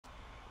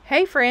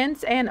Hey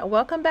friends, and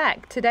welcome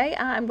back. Today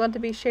I'm going to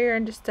be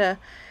sharing just a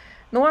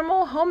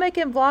normal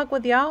homemaking vlog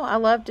with y'all. I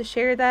love to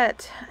share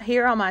that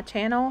here on my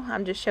channel.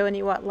 I'm just showing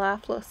you what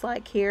life looks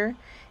like here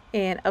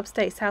in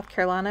Upstate South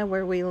Carolina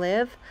where we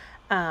live.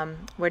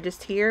 We're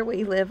just here.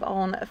 We live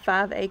on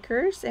 5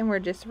 acres and we're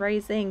just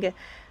raising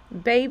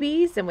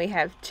babies, and we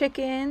have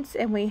chickens,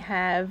 and we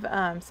have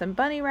some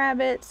bunny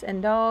rabbits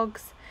and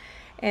dogs.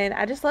 And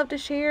I just love to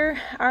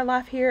share our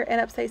life here in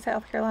Upstate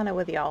South Carolina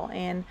with y'all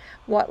and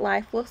what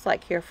life looks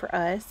like here for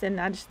us. And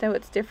I just know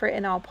it's different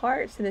in all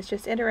parts, and it's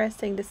just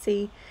interesting to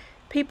see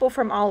people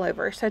from all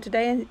over. So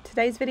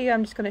today's video,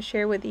 I'm just going to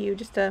share with you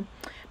just a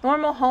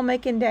normal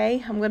homemaking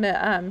day. I'm going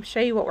to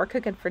show you what we're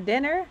cooking for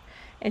dinner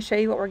and show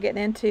you what we're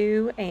getting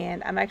into.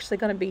 And I'm actually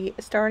going to be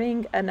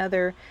starting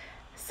another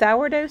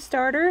sourdough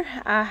starter.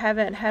 I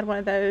haven't had one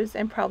of those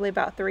in probably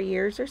about 3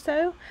 years or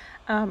so.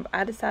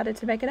 I decided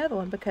to make another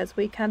one because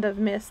we kind of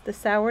missed the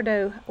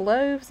sourdough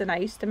loaves, and I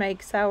used to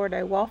make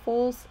sourdough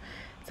waffles.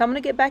 So I'm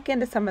going to get back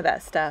into some of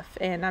that stuff,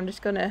 and I'm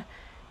just going to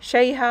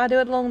show you how I do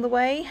it along the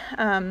way.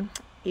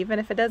 Even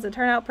if it doesn't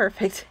turn out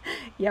perfect,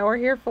 y'all are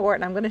here for it,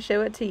 and I'm going to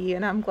show it to you,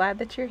 and I'm glad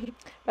that you're here.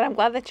 But I'm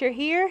glad that you're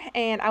here,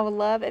 and I would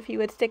love if you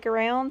would stick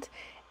around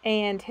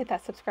and hit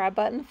that subscribe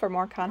button for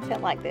more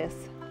content like this.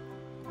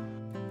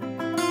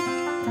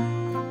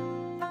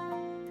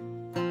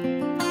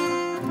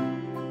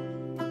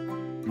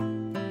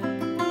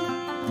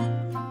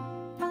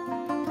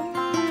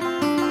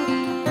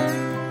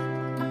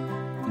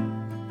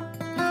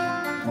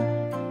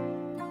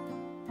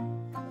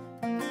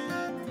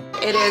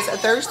 It is a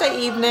Thursday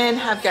evening.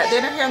 I've got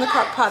dinner here in the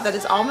crock pot that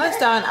is almost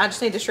done. I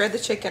just need to shred the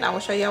chicken. I will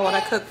show y'all what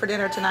I cooked for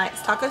dinner tonight.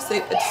 It's taco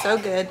soup. It's so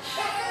good.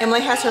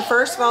 Emily has her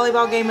first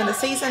volleyball game of the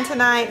season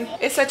tonight.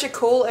 It's such a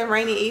cool and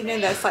rainy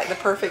evening that's like the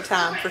perfect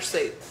time for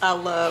soup. I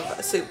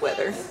love soup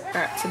weather. All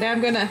right, so now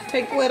I'm gonna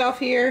take the lid off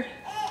here.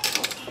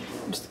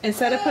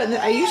 Instead of putting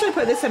I usually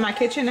put this in my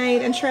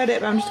KitchenAid and shred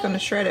it, but I'm just gonna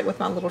shred it with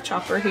my little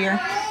chopper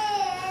here.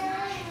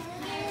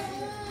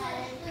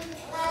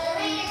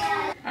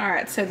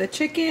 Alright, so the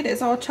chicken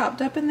is all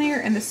chopped up in there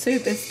and the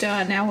soup is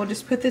done. Now we'll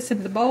just put this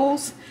into the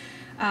bowls.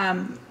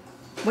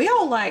 We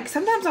all like,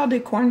 sometimes I'll do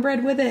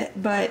cornbread with it,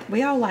 but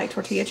we all like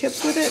tortilla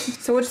chips with it.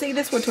 So we'll just eat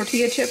this with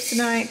tortilla chips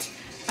tonight.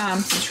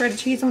 Some shredded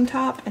cheese on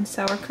top and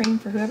sour cream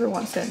for whoever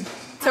wants it.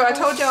 So I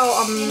told y'all,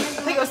 I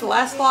think it was the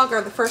last vlog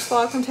or the first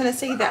vlog from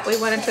Tennessee, that we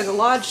went into the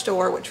Lodge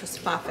store, which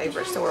was my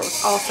favorite store. It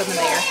was awesome in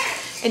there.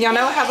 And y'all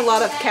know I have a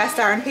lot of cast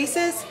iron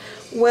pieces.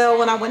 Well,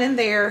 when I went in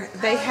there,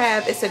 they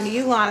have, it's a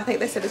new line, I think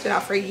they said it's been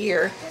out for a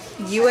year,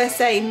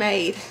 USA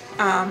made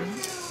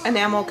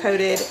enamel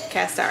coated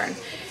cast iron.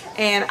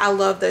 And I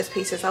love those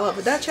pieces. I love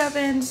the Dutch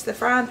ovens, the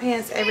frying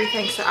pans,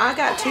 everything. So I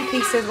got 2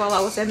 pieces while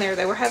I was in there.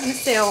 They were having a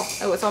sale.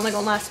 It was only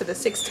going to last to the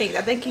 16th.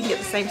 I think you can get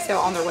the same sale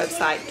on their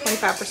website,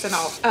 25%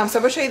 off. So I'm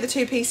going to show you the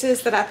 2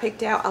 pieces that I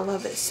picked out. I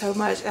love it so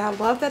much. And I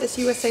love that it's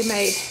USA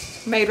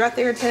made right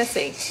there in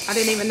Tennessee. I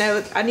didn't even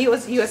know, I knew it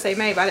was USA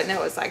made, but I didn't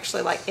know it was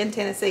actually like in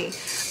Tennessee.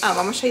 I'm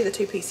going to show you the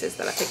 2 pieces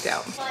that I picked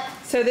out.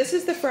 So this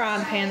is the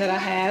frying pan that I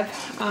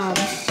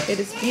have. It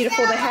is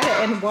beautiful. They had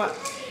it in what?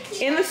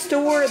 In the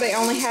store, they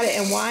only had it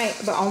in white,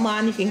 but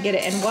online you can get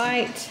it in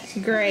white,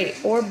 gray,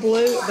 or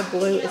blue. The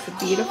blue is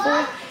beautiful.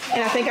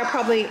 And I think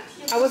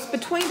I was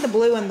between the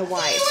blue and the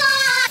white.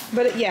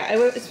 But yeah,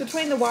 it's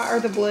between the white or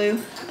the blue.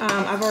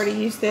 I've already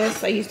used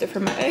this. I used it for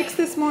my eggs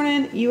this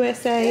morning.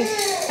 USA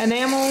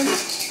enamel.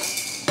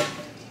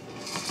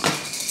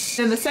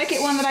 And the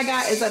second one that I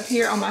got is up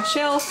here on my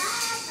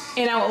shelf.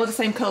 And I went with the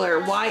same color.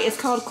 White. It's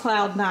called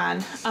Cloud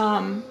 9.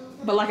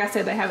 But like I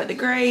said, they have it the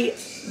gray,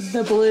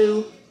 the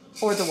blue,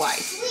 or the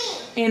white.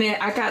 And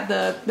I got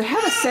they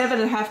have a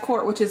 7.5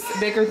 quart, which is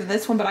bigger than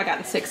this one, but I got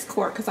the 6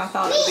 quart because I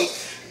thought it would be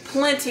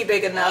plenty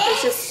big enough.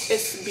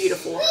 It's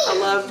beautiful. I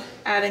loved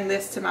adding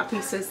this to my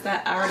pieces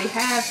that I already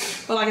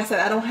have. But like I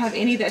said, I don't have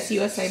any that's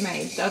USA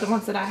made. The other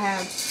ones that I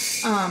have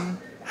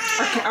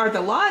are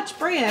the Lodge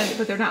brand,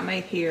 but they're not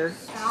made here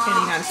in the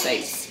United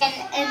States.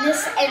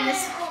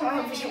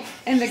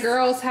 And the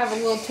girls have a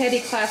little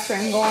teddy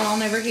classroom going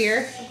on over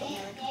here.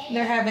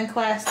 They're having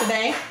class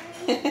today.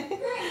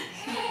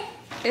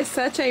 It's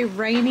such a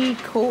rainy,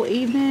 cool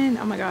evening.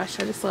 Oh my gosh,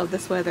 I just love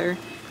this weather.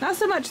 Not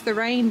so much the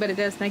rain, but it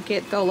does make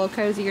it feel a little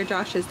cozier.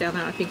 Josh is down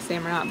there. I don't know if you can see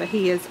him or not, but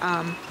he is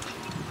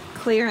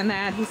clearing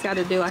that. He's got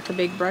to do like a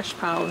big brush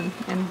pile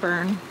and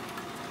burn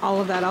all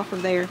of that off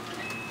of there.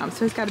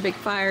 So he's got a big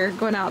fire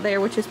going out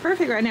there, which is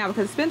perfect right now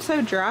because it's been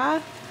so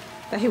dry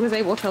that he was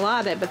able to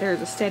light it, but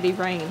there's a steady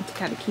rain to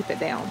kind of keep it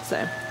down.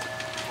 So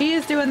he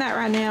is doing that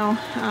right now.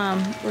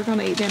 We're going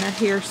to eat dinner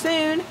here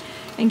soon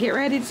and get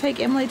ready to take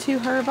Emily to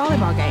her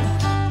volleyball game.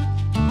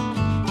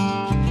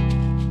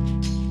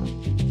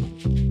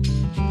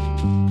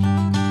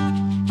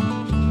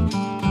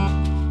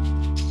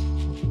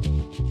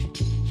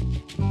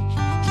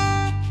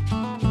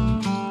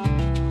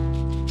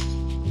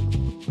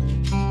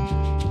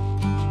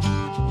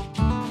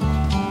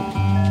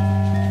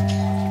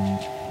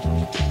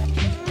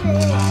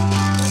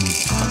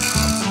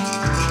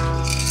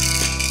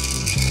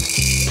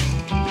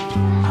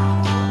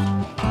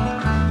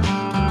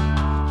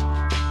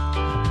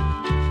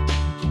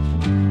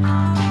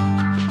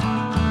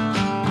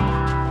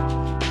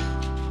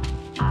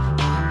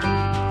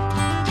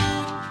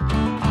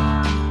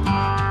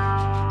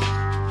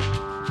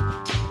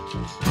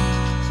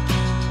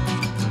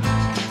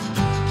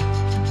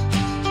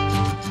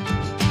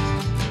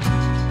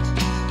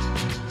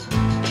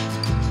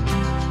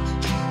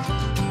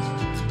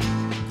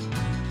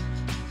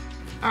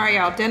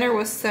 right, y'all, dinner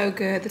was so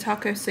good. The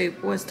taco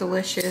soup was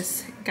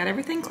delicious. Got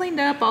everything cleaned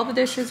up. All the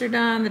dishes are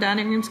done. The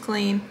dining room's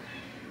clean.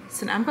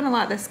 So now I'm gonna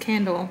light this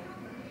candle.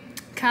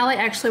 Kylie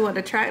actually went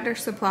to Tractor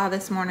Supply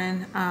this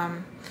morning,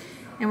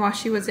 and while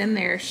she was in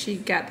there, she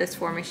got this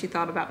for me. She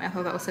thought about me. I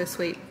thought that was so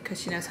sweet because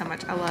she knows how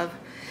much I love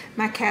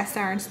my cast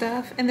iron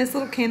stuff. And this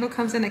little candle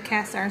comes in a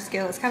cast iron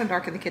scale. It's kind of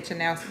dark in the kitchen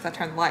now since I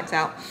turned the lights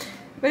out,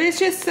 but it's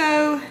just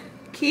so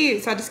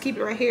cute. So I just keep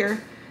it right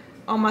here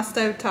on my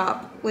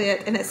stovetop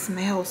lit, and it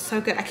smells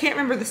so good. I can't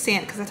remember the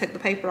scent because I took the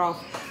paper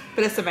off,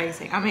 but it's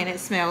amazing. I mean, it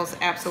smells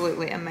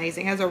absolutely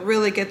amazing. It has a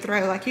really good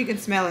throw. Like, you can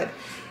smell it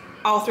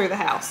all through the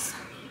house.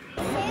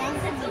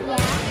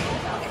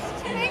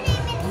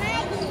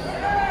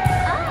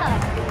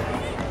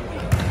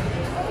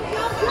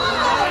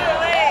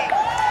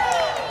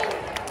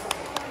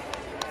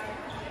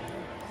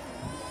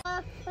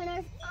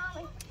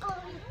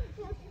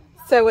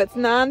 So it's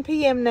 9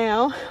 p.m.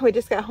 now. We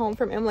just got home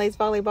from Emily's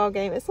volleyball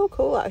game. It's a little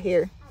cool out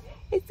here.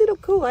 It's a little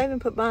cool. I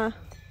even put my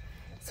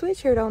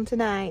sweatshirt on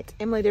tonight.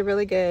 Emily did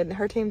really good.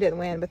 Her team didn't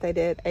win, but they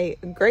did a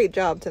great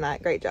job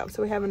tonight. Great job.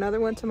 So we have another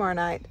one tomorrow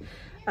night.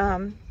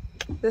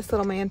 This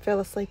little man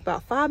fell asleep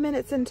about 5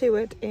 minutes into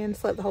it and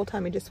slept the whole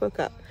time. He just woke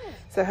up.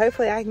 So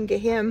hopefully I can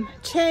get him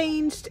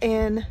changed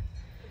and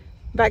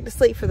back to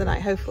sleep for the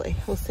night. Hopefully.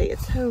 We'll see.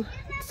 It's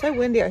so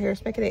windy out here.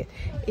 It's making it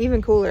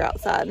even cooler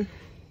outside.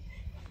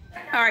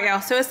 All right,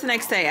 y'all, so it's the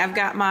next day. I've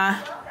got my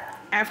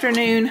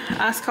afternoon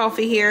iced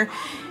coffee here,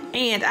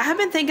 and I have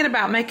been thinking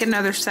about making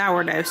another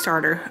sourdough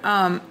starter.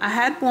 I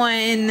had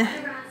one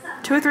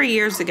 2 or 3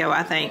 years ago,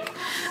 I think.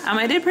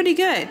 I did pretty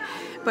good,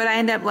 but I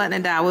ended up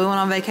letting it die. We went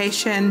on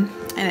vacation,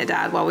 and it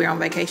died while we were on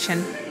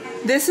vacation.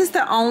 This is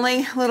the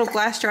only little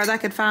glass jar that I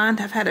could find.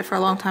 I've had it for a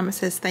long time. It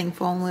says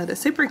Thankful on lid. It's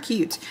super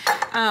cute,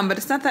 but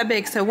it's not that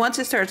big. So once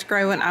it starts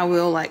growing,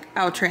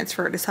 I'll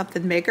transfer it to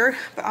something bigger.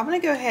 But I'm gonna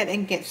go ahead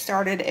and get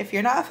started. If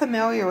you're not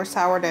familiar with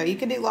sourdough, you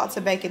can do lots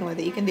of baking with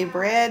it. You can do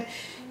bread,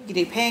 you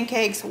can do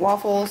pancakes,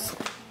 waffles,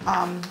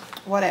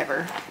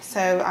 whatever.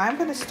 So I'm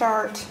gonna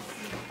start.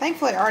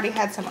 Thankfully, I already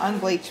had some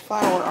unbleached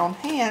flour on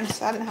hand,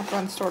 so I didn't have to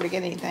run to the store to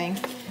get anything.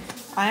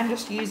 I'm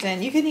just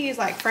using, you can use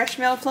like fresh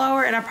milled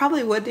flour, and I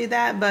probably would do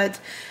that, but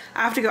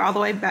I have to go all the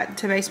way back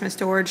to basement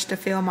storage to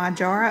fill my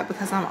jar up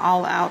because I'm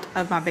all out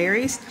of my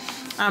berries.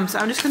 So I'm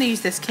just going to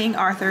use this King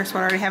Arthur's,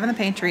 what I already have in the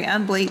pantry,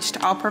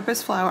 unbleached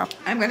all-purpose flour.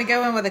 I'm going to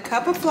go in with a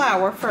cup of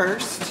flour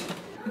first.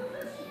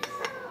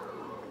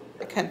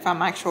 I couldn't find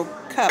my actual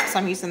cup, so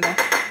I'm using the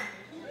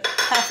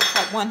half a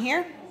cup one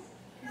here.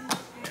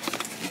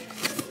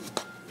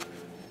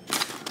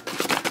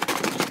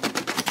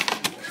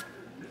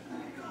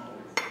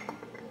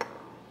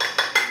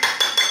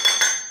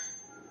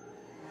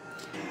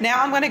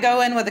 Now I'm going to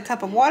go in with a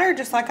cup of water,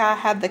 just like I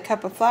had the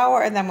cup of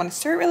flour, and then I'm going to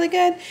stir it really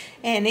good.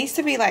 And it needs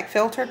to be like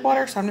filtered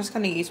water, so I'm just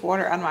going to use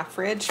water out of my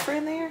fridge for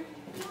in there.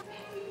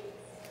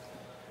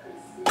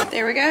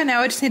 There we go.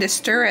 Now we just need to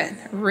stir it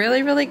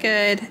really, really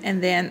good,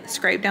 and then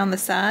scrape down the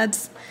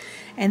sides.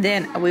 And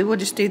then we will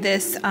just do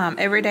this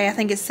every day. I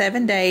think it's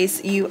 7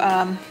 days. You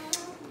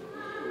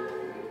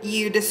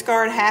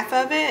discard half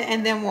of it,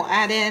 and then we'll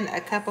add in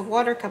a cup of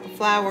water, cup of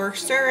flour,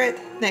 stir it.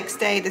 Next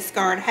day,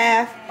 discard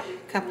half.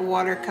 Cup of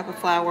water, cup of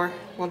flour.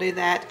 We'll do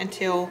that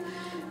until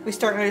we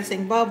start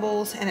noticing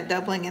bubbles and it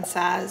doubling in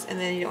size, and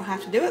then you don't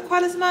have to do it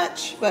quite as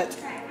much. But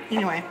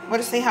anyway, we'll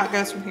just see how it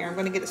goes from here. I'm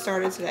going to get it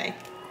started today.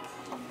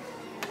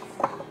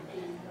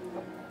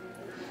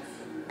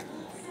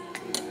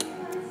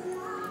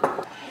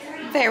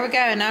 There we go,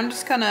 and I'm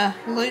just going to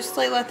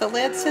loosely let the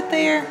lid sit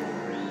there.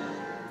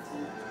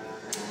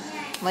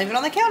 Leave it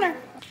on the counter.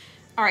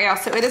 All right, y'all,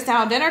 so it is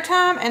now dinner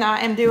time, and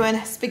I am doing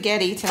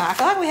spaghetti tonight. I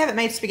feel like we haven't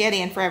made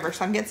spaghetti in forever,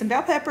 so I'm getting some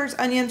bell peppers,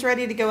 onions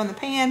ready to go in the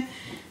pan.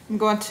 I'm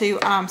going to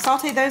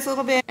saute those a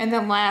little bit, and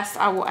then last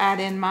I will add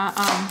in my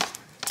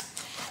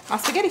my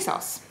spaghetti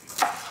sauce.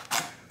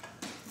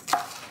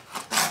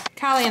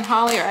 Kylie and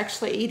Holly are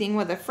actually eating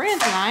with a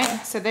friend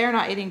tonight, so they're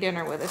not eating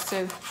dinner with us.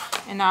 So,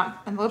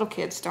 and little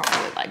kids don't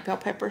really like bell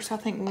peppers, so I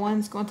think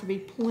one's going to be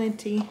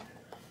plenty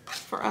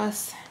for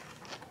us.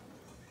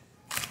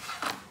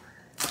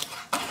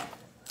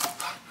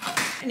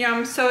 And yeah,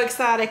 I'm so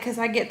excited because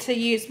I get to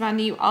use my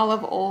new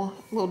olive oil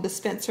little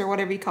dispenser,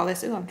 whatever you call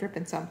this. Ooh, I'm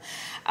dripping some.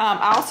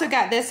 I also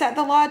got this at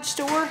the Lodge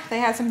store. They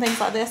had some things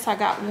like this. I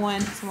got one,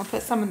 so I'm going to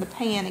put some in the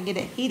pan and get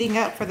it heating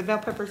up for the bell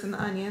peppers and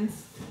the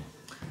onions.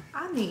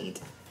 I need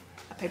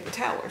a paper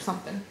towel or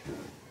something.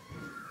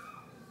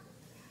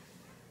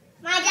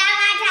 My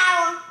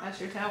towel.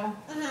 That's your towel?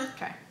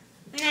 Okay.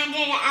 And I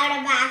did it out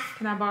of bath.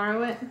 Can I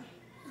borrow it?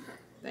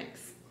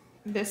 Thanks.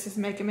 This is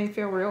making me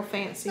feel real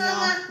fancy,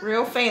 y'all.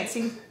 Real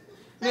fancy.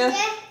 Millie,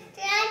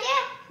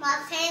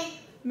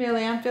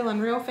 Millie, I'm feeling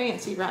real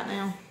fancy right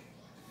now.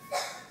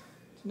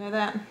 You know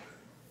that?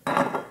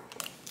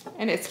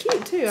 And it's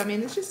cute too. I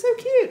mean, it's just so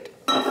cute.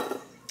 All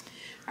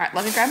right,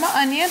 let me grab my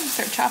onion and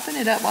start chopping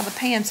it up while the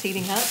pan's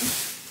heating up.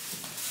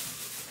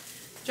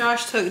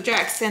 Josh took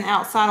Jackson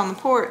outside on the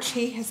porch.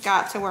 He has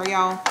got to where,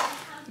 y'all,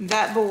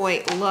 that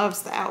boy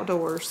loves the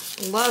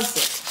outdoors. Loves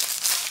it.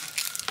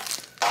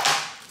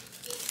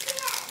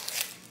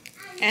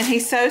 And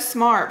he's so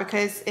smart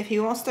because if he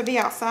wants to be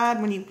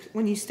outside,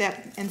 when you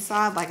step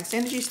inside, like as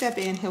soon as you step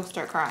in, he'll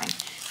start crying.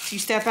 If you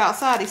step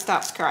outside, he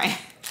stops crying.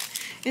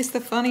 It's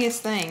the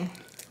funniest thing.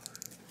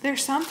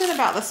 There's something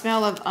about the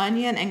smell of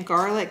onion and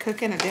garlic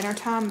cooking at dinner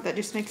time that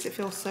just makes it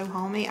feel so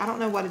homey. I don't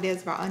know what it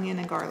is about onion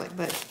and garlic,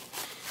 but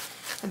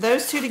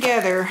those two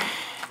together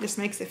just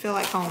makes it feel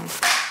like home.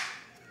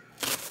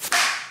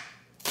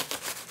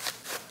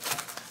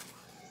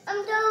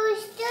 I'm so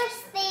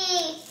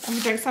thirsty. I'm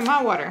gonna drink some of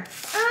my water.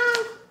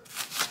 I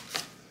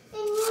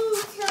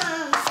need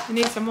some. You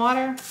need some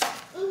water?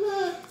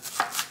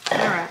 Mm-hmm.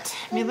 All right,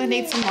 Mila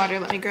needs some water.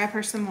 Let me grab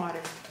her some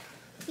water.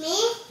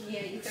 Me?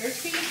 Yeah, you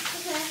thirsty?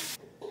 Okay.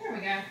 There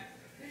we go.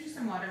 Here's you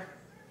some water.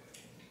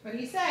 What do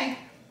you say?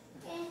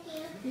 Thank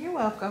you. You're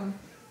welcome.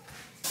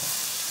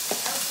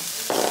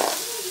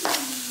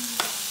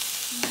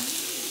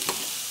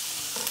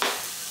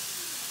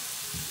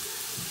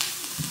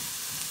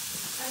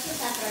 What's your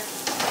supper?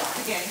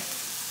 Spaghetti.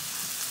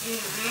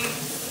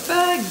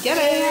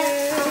 Spaghetti.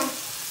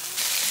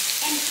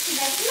 And she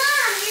goes,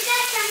 Mom, you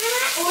got something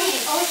like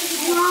this. Oh, she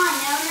goes, Mom,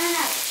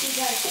 no. She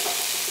goes,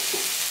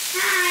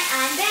 hi,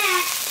 I'm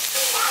back.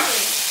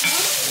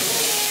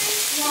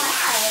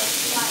 What?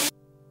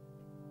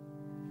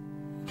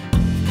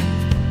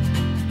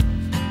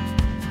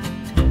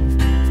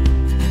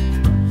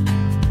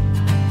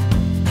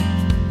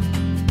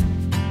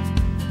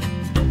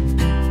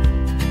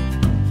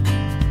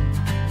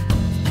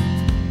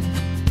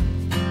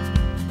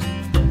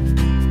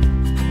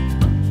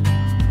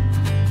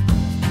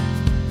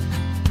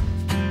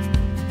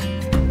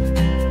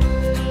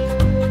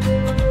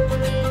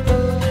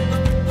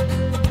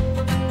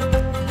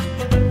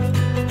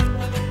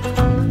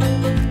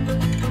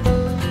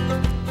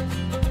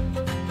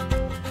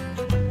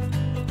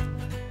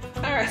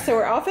 So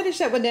we're all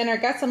finished up with dinner.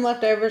 Got some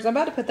leftovers. I'm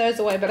about to put those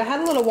away, but I had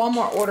a little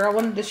Walmart order I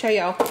wanted to show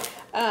y'all.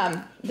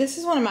 This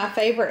is one of my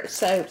favorite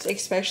soaps,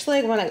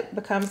 especially when it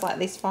becomes like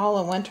these fall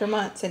and winter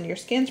months and your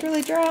skin's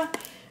really dry.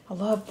 I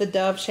love the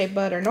Dove Shea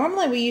Butter.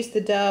 Normally we use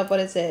the Dove,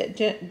 what is it,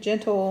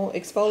 Gentle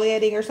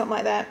Exfoliating or something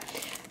like that.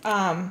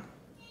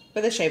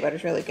 But the Shea Butter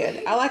is really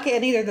good. I like it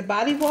in either the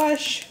body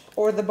wash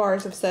or the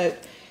bars of soap.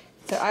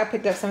 So I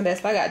picked up some of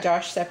this, but I got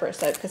Josh separate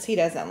soap because he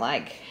doesn't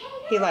like,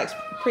 he likes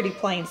pretty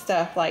plain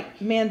stuff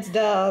like men's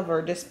Dove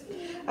or just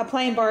a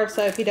plain bar of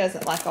soap. He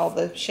doesn't like all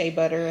the Shea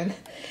Butter and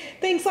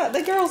things like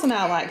the girls and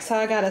I like. So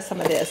I got us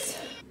some of this.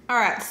 All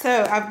right,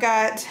 so I've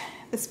got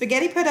the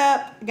spaghetti put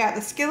up, got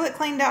the skillet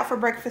cleaned out for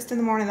breakfast in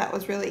the morning. That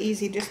was really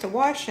easy just to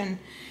wash and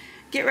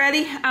get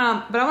ready.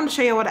 But I want to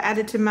show you what I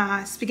added to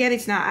my spaghetti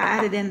tonight. I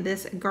added in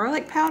this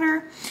garlic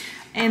powder.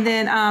 And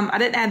then I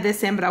didn't add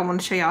this in, but I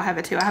want to show y'all I have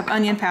it too. I have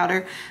onion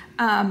powder.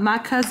 My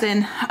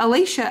cousin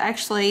Alicia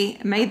actually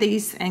made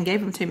these and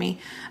gave them to me.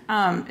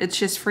 It's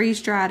just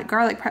freeze-dried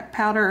garlic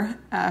powder,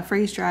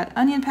 freeze-dried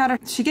onion powder.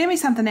 She gave me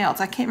something else.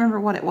 I can't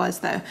remember what it was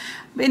though.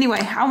 But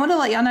anyway, I want to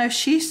let y'all know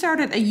she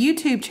started a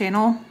YouTube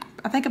channel.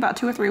 I think about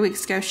 2 or 3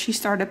 weeks ago, she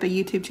started up a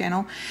YouTube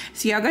channel.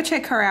 So y'all go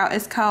check her out.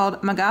 It's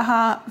called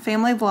Magaha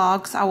Family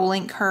Vlogs. I will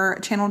link her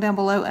channel down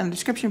below in the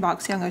description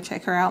box. Y'all go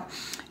check her out.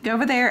 Go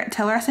over there,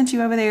 tell her I sent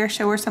you over there,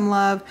 show her some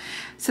love.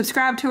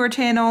 Subscribe to her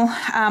channel.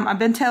 I've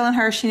been telling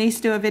her she needs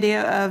to do a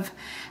video of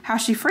how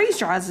she freeze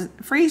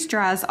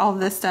dries all of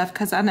this stuff,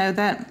 because I know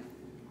that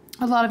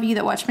a lot of you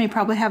that watch me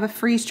probably have a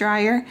freeze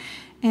dryer.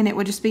 And it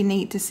would just be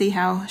neat to see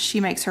how she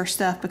makes her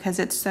stuff because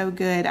it's so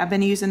good. I've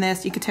been using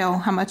this. You can tell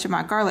how much of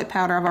my garlic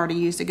powder I've already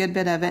used, a good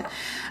bit of it.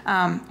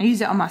 I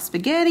use it on my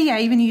spaghetti. I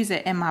even use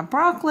it in my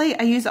broccoli.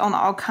 I use it on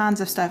all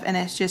kinds of stuff, and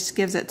it just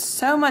gives it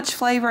so much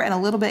flavor, and a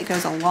little bit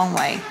goes a long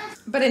way.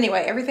 But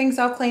anyway, everything's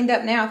all cleaned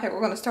up now. I think we're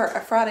going to start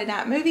a Friday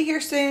night movie here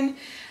soon.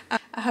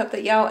 I hope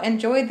that y'all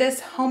enjoyed this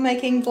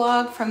homemaking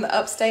vlog from the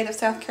upstate of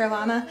South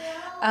Carolina.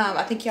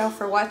 I thank y'all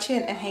for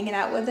watching and hanging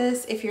out with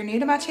us. If you're new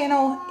to my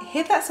channel,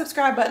 hit that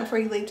subscribe button before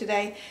you leave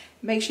today.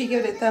 Make sure you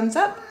give it a thumbs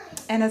up.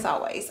 And as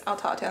always, I'll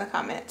talk to you in the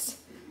comments.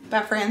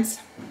 Bye,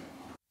 friends.